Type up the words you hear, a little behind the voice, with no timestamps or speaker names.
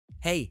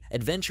Hey,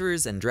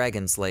 adventurers and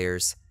dragon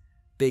slayers!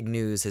 Big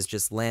news has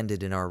just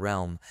landed in our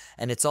realm,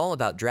 and it's all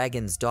about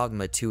Dragon's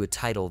Dogma 2, a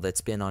title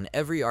that's been on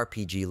every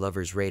RPG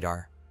lover's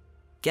radar.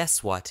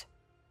 Guess what?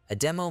 A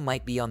demo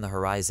might be on the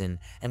horizon,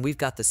 and we've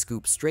got the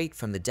scoop straight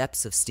from the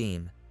depths of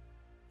Steam.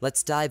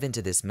 Let's dive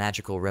into this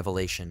magical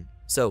revelation.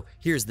 So,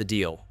 here's the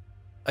deal.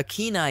 A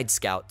keen-eyed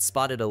scout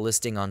spotted a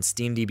listing on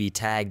SteamDB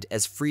tagged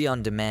as free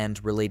on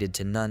demand related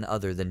to none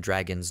other than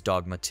Dragon's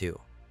Dogma 2.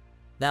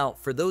 Now,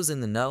 for those in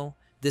the know,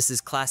 this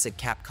is classic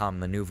Capcom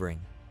maneuvering.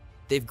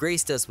 They've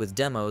graced us with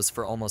demos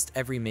for almost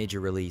every major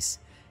release,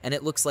 and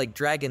it looks like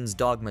Dragon's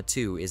Dogma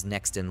 2 is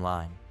next in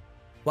line.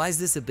 Why is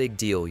this a big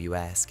deal, you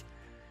ask?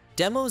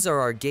 Demos are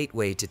our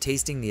gateway to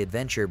tasting the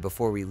adventure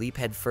before we leap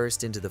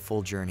headfirst into the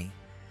full journey.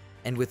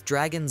 And with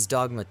Dragon's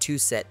Dogma 2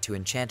 set to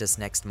enchant us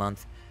next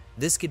month,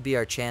 this could be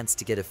our chance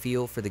to get a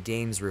feel for the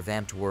game's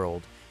revamped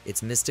world,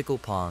 its mystical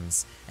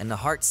pawns, and the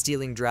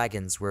heart-stealing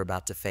dragons we're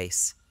about to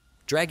face.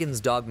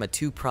 Dragon's Dogma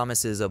 2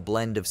 promises a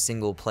blend of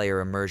single-player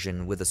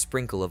immersion with a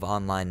sprinkle of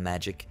online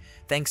magic,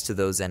 thanks to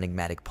those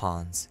enigmatic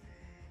pawns.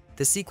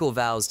 The sequel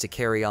vows to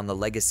carry on the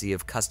legacy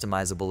of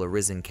customizable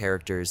Arisen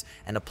characters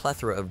and a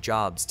plethora of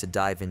jobs to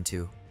dive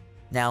into.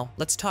 Now,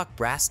 let's talk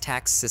brass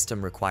tacks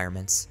system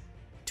requirements.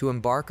 To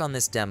embark on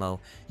this demo,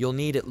 you'll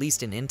need at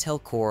least an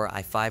Intel Core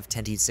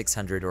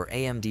i5-10600 or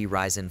AMD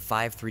Ryzen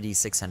 5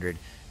 3600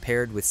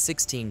 paired with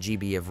 16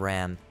 GB of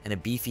RAM and a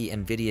beefy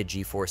NVIDIA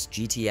GeForce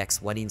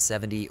GTX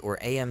 1070 or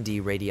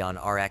AMD Radeon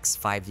RX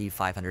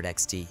 5500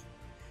 XT.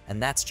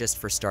 And that's just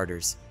for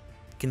starters.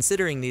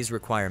 Considering these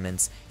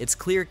requirements, it's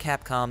clear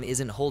Capcom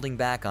isn't holding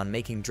back on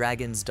making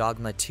Dragon's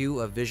Dogma 2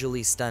 a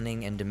visually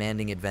stunning and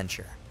demanding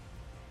adventure.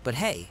 But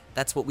hey,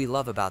 that's what we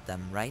love about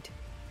them, right?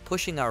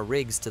 Pushing our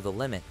rigs to the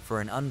limit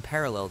for an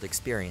unparalleled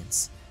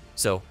experience.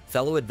 So,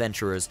 fellow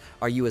adventurers,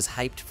 are you as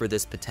hyped for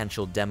this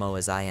potential demo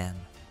as I am?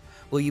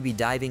 Will you be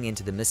diving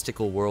into the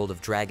mystical world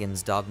of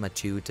Dragon's Dogma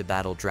 2 to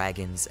battle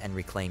dragons and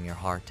reclaim your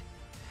heart?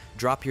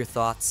 Drop your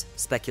thoughts,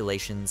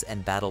 speculations,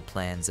 and battle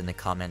plans in the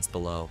comments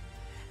below.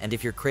 And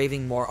if you're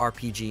craving more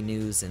RPG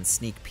news and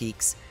sneak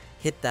peeks,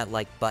 hit that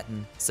like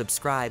button,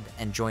 subscribe,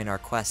 and join our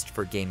quest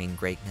for gaming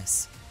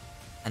greatness.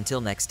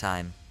 Until next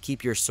time,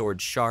 keep your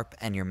sword sharp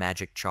and your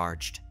magic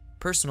charged.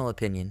 Personal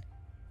opinion.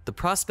 The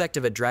prospect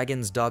of a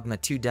Dragon's Dogma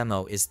 2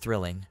 demo is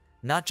thrilling,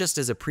 not just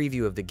as a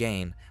preview of the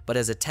game, but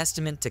as a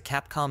testament to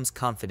Capcom's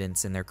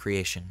confidence in their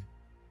creation.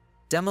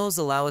 Demos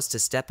allow us to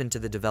step into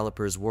the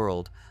developer's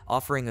world,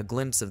 offering a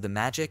glimpse of the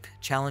magic,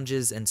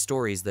 challenges, and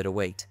stories that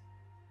await.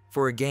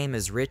 For a game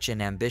as rich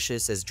and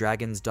ambitious as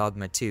Dragon's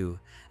Dogma 2,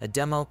 a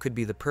demo could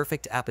be the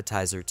perfect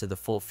appetizer to the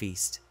full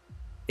feast.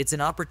 It's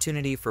an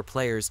opportunity for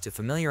players to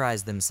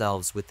familiarize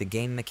themselves with the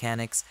game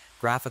mechanics,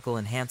 graphical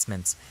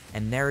enhancements,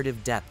 and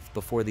narrative depth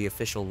before the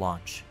official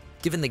launch.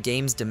 Given the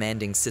game's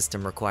demanding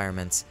system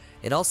requirements,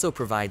 it also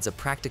provides a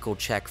practical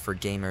check for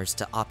gamers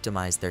to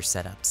optimize their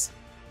setups.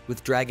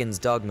 With Dragon's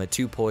Dogma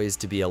 2 poised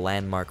to be a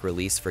landmark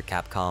release for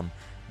Capcom,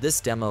 this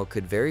demo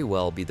could very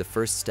well be the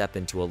first step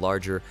into a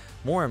larger,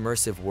 more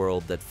immersive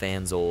world that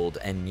fans old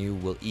and new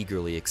will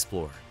eagerly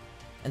explore.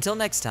 Until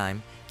next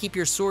time, keep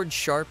your sword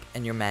sharp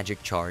and your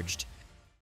magic charged.